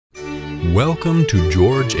Welcome to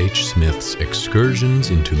George H. Smith's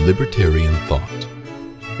Excursions into Libertarian Thought,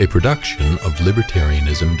 a production of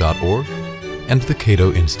Libertarianism.org and the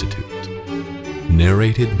Cato Institute.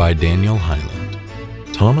 Narrated by Daniel Hyland.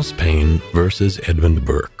 Thomas Paine versus Edmund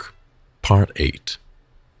Burke, Part 8.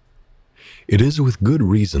 It is with good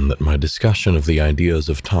reason that my discussion of the ideas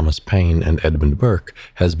of Thomas Paine and Edmund Burke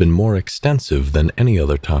has been more extensive than any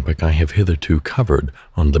other topic I have hitherto covered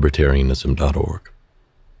on Libertarianism.org.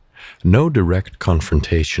 No direct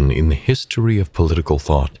confrontation in the history of political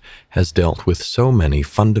thought has dealt with so many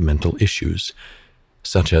fundamental issues,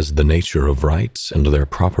 such as the nature of rights and their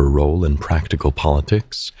proper role in practical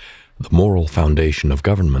politics, the moral foundation of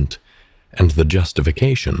government, and the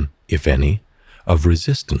justification, if any, of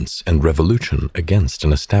resistance and revolution against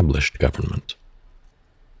an established government.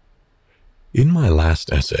 In my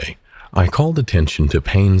last essay, I called attention to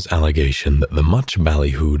Paine's allegation that the much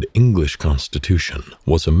ballyhooed English Constitution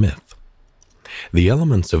was a myth. The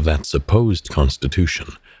elements of that supposed Constitution,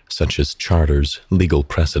 such as charters, legal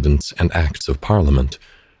precedents, and acts of Parliament,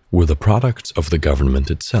 were the products of the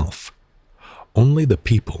government itself. Only the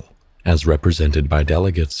people, as represented by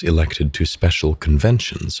delegates elected to special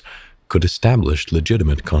conventions, could establish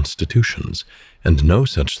legitimate constitutions, and no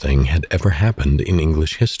such thing had ever happened in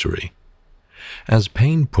English history. As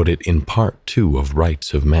Paine put it in Part 2 of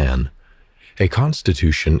Rights of Man, a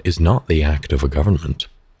constitution is not the act of a government,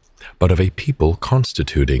 but of a people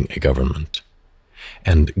constituting a government.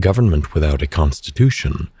 And government without a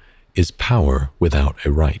constitution is power without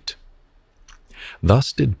a right.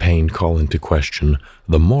 Thus did Paine call into question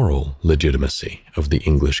the moral legitimacy of the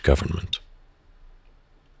English government.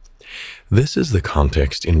 This is the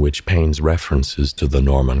context in which Paine's references to the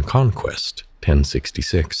Norman Conquest,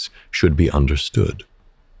 1066, should be understood.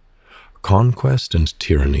 Conquest and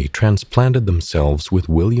tyranny transplanted themselves with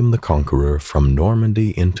William the Conqueror from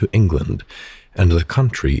Normandy into England, and the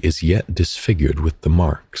country is yet disfigured with the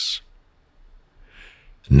marks.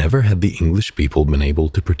 Never had the English people been able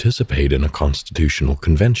to participate in a constitutional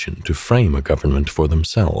convention to frame a government for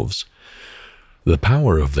themselves. The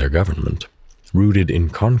power of their government, rooted in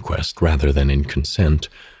conquest rather than in consent,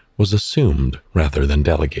 was assumed rather than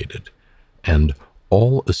delegated, and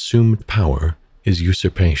all assumed power is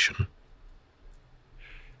usurpation.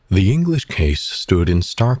 The English case stood in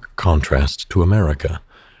stark contrast to America,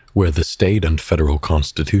 where the state and federal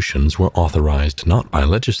constitutions were authorized not by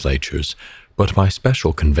legislatures, but by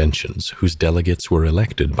special conventions whose delegates were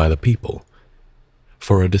elected by the people.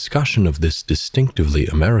 For a discussion of this distinctively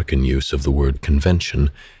American use of the word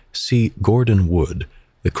convention, see Gordon Wood,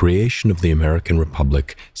 The Creation of the American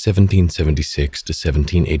Republic, 1776 to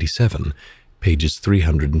 1787, pages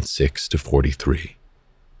 306 to 43.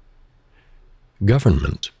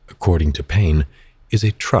 Government, according to Paine, is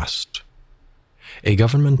a trust. A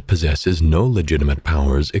government possesses no legitimate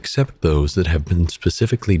powers except those that have been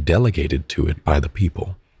specifically delegated to it by the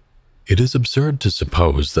people. It is absurd to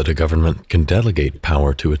suppose that a government can delegate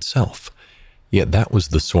power to itself, yet that was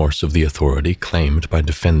the source of the authority claimed by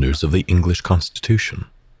defenders of the English Constitution.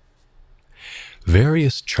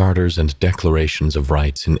 Various charters and declarations of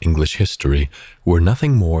rights in English history were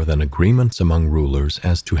nothing more than agreements among rulers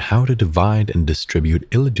as to how to divide and distribute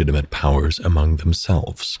illegitimate powers among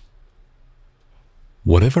themselves.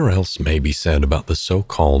 Whatever else may be said about the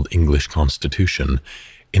so-called English Constitution,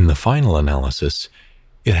 in the final analysis,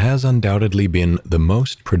 it has undoubtedly been the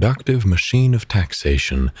most productive machine of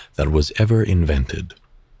taxation that was ever invented.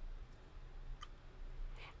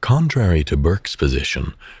 Contrary to Burke's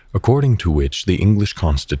position, according to which the English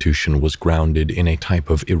Constitution was grounded in a type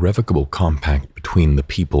of irrevocable compact between the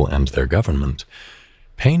people and their government,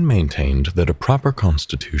 Paine maintained that a proper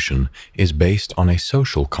constitution is based on a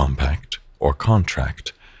social compact, or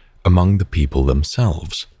contract, among the people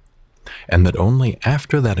themselves, and that only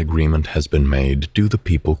after that agreement has been made do the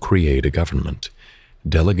people create a government,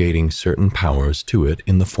 delegating certain powers to it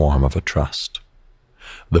in the form of a trust.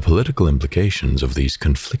 The political implications of these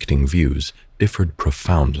conflicting views differed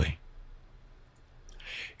profoundly.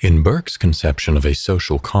 In Burke's conception of a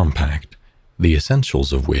social compact, the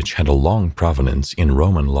essentials of which had a long provenance in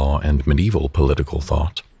Roman law and medieval political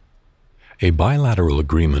thought, a bilateral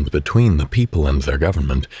agreement between the people and their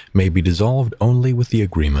government may be dissolved only with the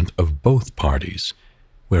agreement of both parties,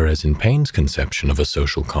 whereas in Paine's conception of a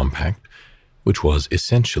social compact, which was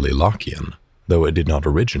essentially Lockean, though it did not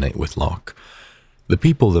originate with Locke, the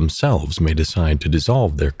people themselves may decide to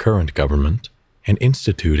dissolve their current government and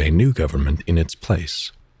institute a new government in its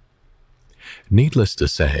place. Needless to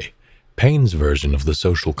say, Paine's version of the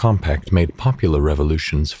social compact made popular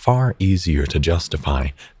revolutions far easier to justify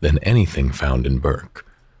than anything found in Burke,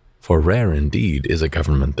 for rare indeed is a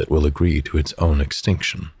government that will agree to its own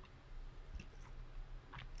extinction.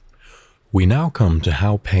 We now come to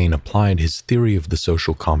how Paine applied his theory of the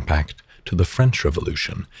social compact to the French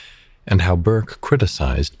Revolution, and how Burke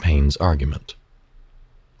criticized Paine's argument.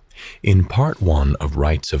 In Part 1 of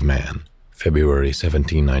Rights of Man, February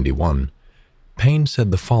 1791, Paine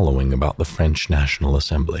said the following about the French National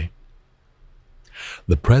Assembly.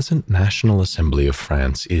 The present National Assembly of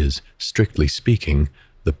France is, strictly speaking,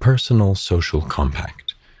 the personal social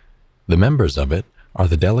compact. The members of it are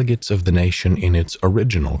the delegates of the nation in its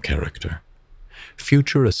original character.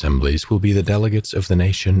 Future assemblies will be the delegates of the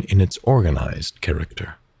nation in its organized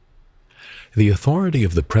character. The authority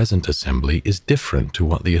of the present assembly is different to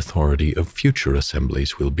what the authority of future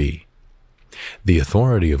assemblies will be. The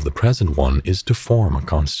authority of the present one is to form a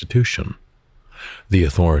constitution. The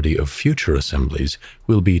authority of future assemblies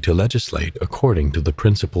will be to legislate according to the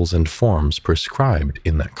principles and forms prescribed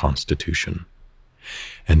in that constitution.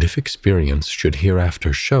 And if experience should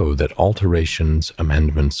hereafter show that alterations,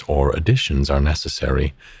 amendments, or additions are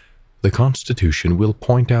necessary, the Constitution will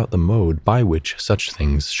point out the mode by which such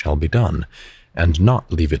things shall be done, and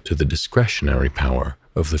not leave it to the discretionary power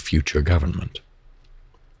of the future government.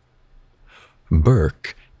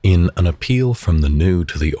 Burke, in An Appeal from the New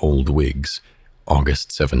to the Old Whigs,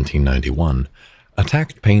 August 1791,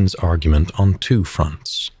 attacked Paine's argument on two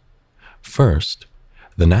fronts. First,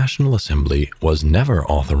 the National Assembly was never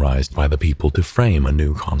authorized by the people to frame a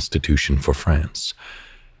new constitution for France.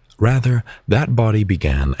 Rather, that body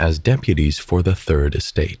began as deputies for the Third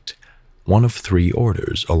Estate, one of three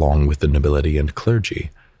orders along with the nobility and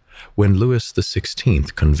clergy, when Louis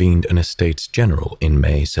XVI convened an Estates General in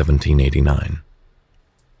May 1789.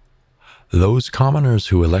 Those commoners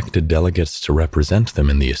who elected delegates to represent them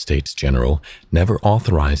in the Estates General never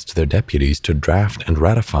authorized their deputies to draft and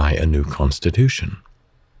ratify a new constitution.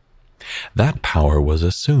 That power was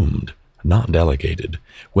assumed, not delegated,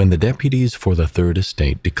 when the deputies for the Third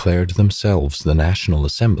Estate declared themselves the National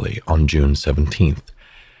Assembly on June 17th,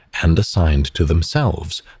 and assigned to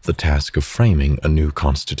themselves the task of framing a new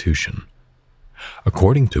constitution.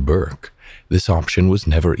 According to Burke, this option was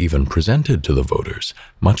never even presented to the voters,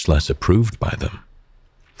 much less approved by them.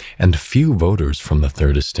 And few voters from the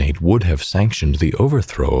Third Estate would have sanctioned the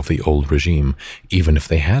overthrow of the old regime, even if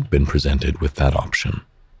they had been presented with that option.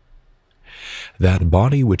 That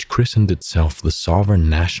body which christened itself the Sovereign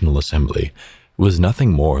National Assembly was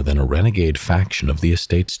nothing more than a renegade faction of the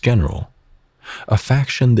Estates General, a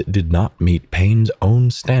faction that did not meet Paine's own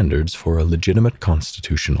standards for a legitimate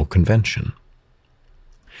constitutional convention.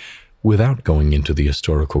 Without going into the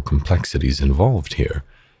historical complexities involved here,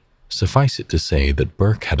 suffice it to say that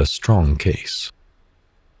Burke had a strong case.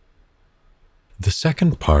 The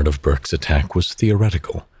second part of Burke's attack was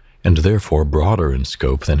theoretical, and therefore broader in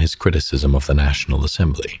scope than his criticism of the National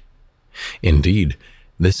Assembly. Indeed,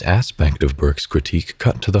 this aspect of Burke's critique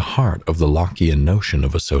cut to the heart of the Lockean notion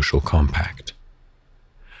of a social compact.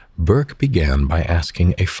 Burke began by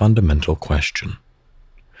asking a fundamental question.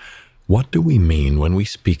 What do we mean when we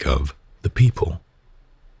speak of the people?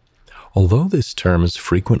 Although this term is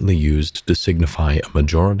frequently used to signify a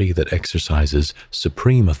majority that exercises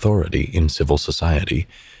supreme authority in civil society,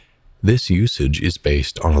 this usage is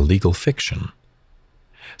based on a legal fiction.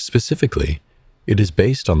 Specifically, it is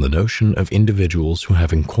based on the notion of individuals who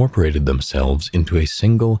have incorporated themselves into a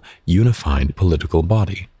single, unified political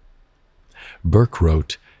body. Burke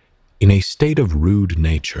wrote, "In a state of rude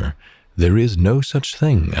nature, there is no such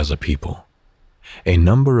thing as a people. A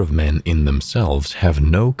number of men in themselves have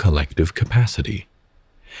no collective capacity.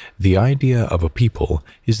 The idea of a people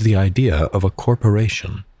is the idea of a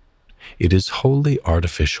corporation. It is wholly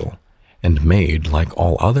artificial, and made, like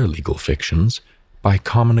all other legal fictions, by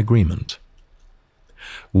common agreement.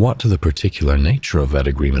 What the particular nature of that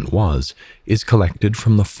agreement was, is collected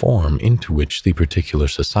from the form into which the particular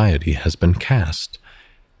society has been cast.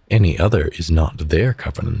 Any other is not their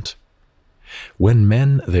covenant. When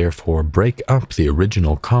men, therefore, break up the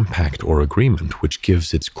original compact or agreement which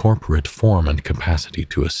gives its corporate form and capacity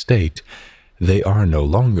to a state, they are no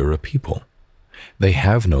longer a people. They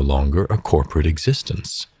have no longer a corporate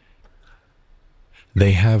existence.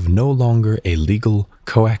 They have no longer a legal,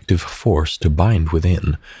 coactive force to bind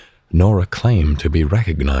within, nor a claim to be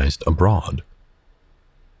recognized abroad.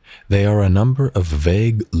 They are a number of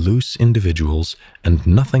vague, loose individuals and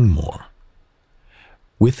nothing more.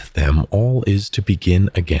 With them all is to begin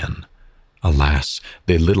again. Alas,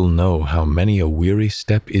 they little know how many a weary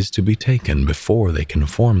step is to be taken before they can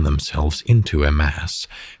form themselves into a mass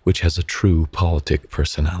which has a true politic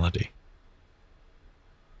personality."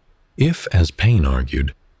 If, as Paine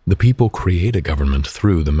argued, the people create a government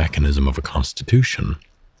through the mechanism of a constitution,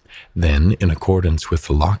 then, in accordance with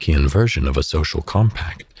the Lockean version of a social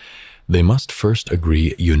compact, they must first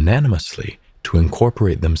agree unanimously to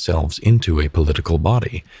incorporate themselves into a political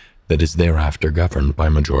body that is thereafter governed by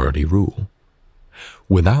majority rule.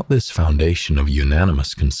 Without this foundation of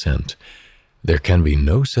unanimous consent, there can be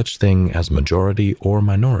no such thing as majority or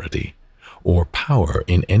minority, or power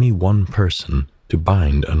in any one person to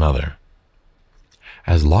bind another.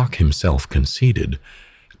 As Locke himself conceded,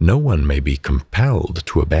 no one may be compelled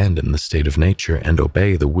to abandon the state of nature and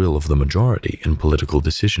obey the will of the majority in political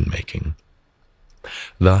decision-making.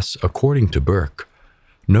 Thus, according to Burke,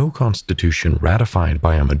 no constitution ratified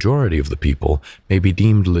by a majority of the people may be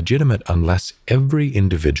deemed legitimate unless every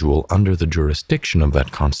individual under the jurisdiction of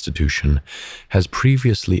that constitution has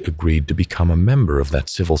previously agreed to become a member of that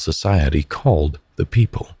civil society called the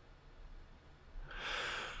people.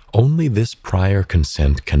 Only this prior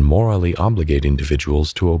consent can morally obligate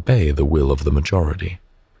individuals to obey the will of the majority.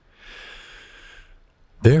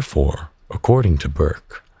 Therefore, according to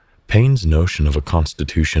Burke, Paine's notion of a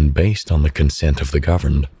constitution based on the consent of the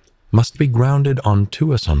governed must be grounded on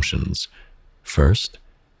two assumptions. First,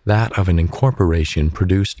 that of an incorporation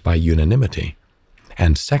produced by unanimity,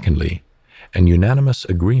 and secondly, an unanimous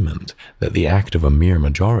agreement that the act of a mere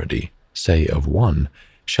majority, say of one,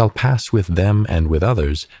 shall pass with them and with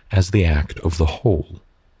others as the act of the whole.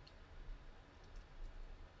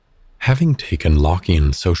 Having taken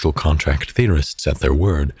Lockean social contract theorists at their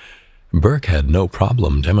word, Burke had no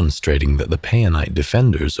problem demonstrating that the Painite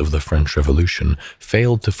defenders of the French Revolution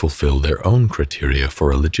failed to fulfill their own criteria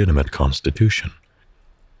for a legitimate constitution.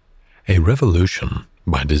 A revolution,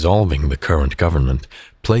 by dissolving the current government,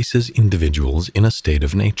 places individuals in a state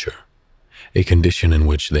of nature, a condition in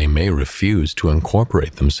which they may refuse to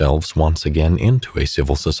incorporate themselves once again into a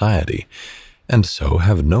civil society, and so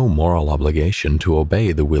have no moral obligation to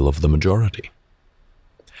obey the will of the majority.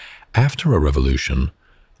 After a revolution,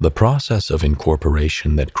 the process of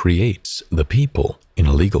incorporation that creates the people, in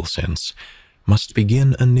a legal sense, must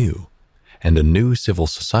begin anew, and a new civil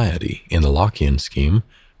society, in the Lockean scheme,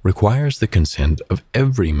 requires the consent of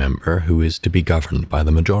every member who is to be governed by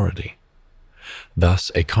the majority.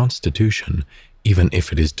 Thus, a constitution, even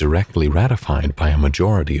if it is directly ratified by a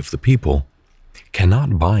majority of the people,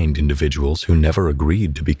 cannot bind individuals who never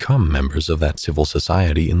agreed to become members of that civil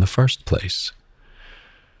society in the first place.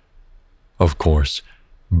 Of course,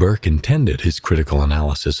 Burke intended his critical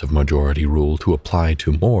analysis of majority rule to apply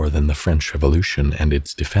to more than the French Revolution and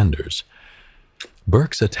its defenders.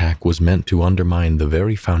 Burke's attack was meant to undermine the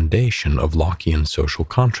very foundation of Lockean social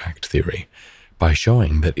contract theory, by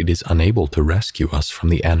showing that it is unable to rescue us from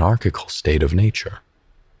the anarchical state of nature.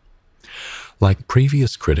 Like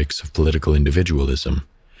previous critics of political individualism,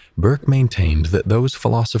 Burke maintained that those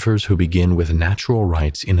philosophers who begin with natural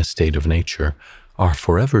rights in a state of nature are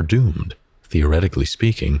forever doomed, theoretically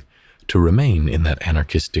speaking, to remain in that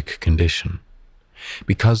anarchistic condition,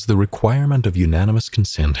 because the requirement of unanimous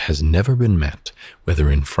consent has never been met, whether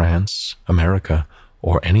in France, America,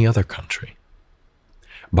 or any other country.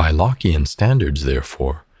 By Lockean standards,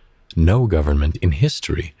 therefore, no government in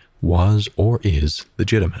history was or is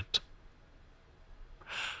legitimate.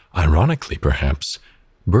 Ironically, perhaps,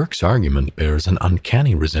 Burke's argument bears an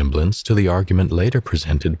uncanny resemblance to the argument later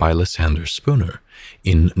presented by Lysander Spooner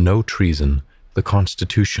in No Treason, the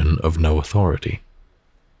Constitution of No Authority.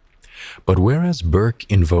 But whereas Burke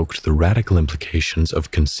invoked the radical implications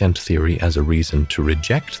of consent theory as a reason to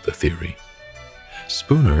reject the theory,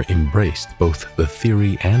 Spooner embraced both the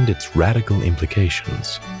theory and its radical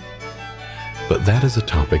implications. But that is a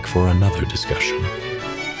topic for another discussion.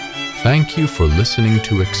 Thank you for listening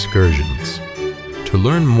to Excursions. To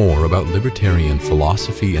learn more about libertarian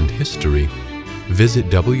philosophy and history, visit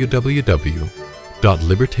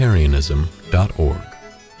www.libertarianism.org.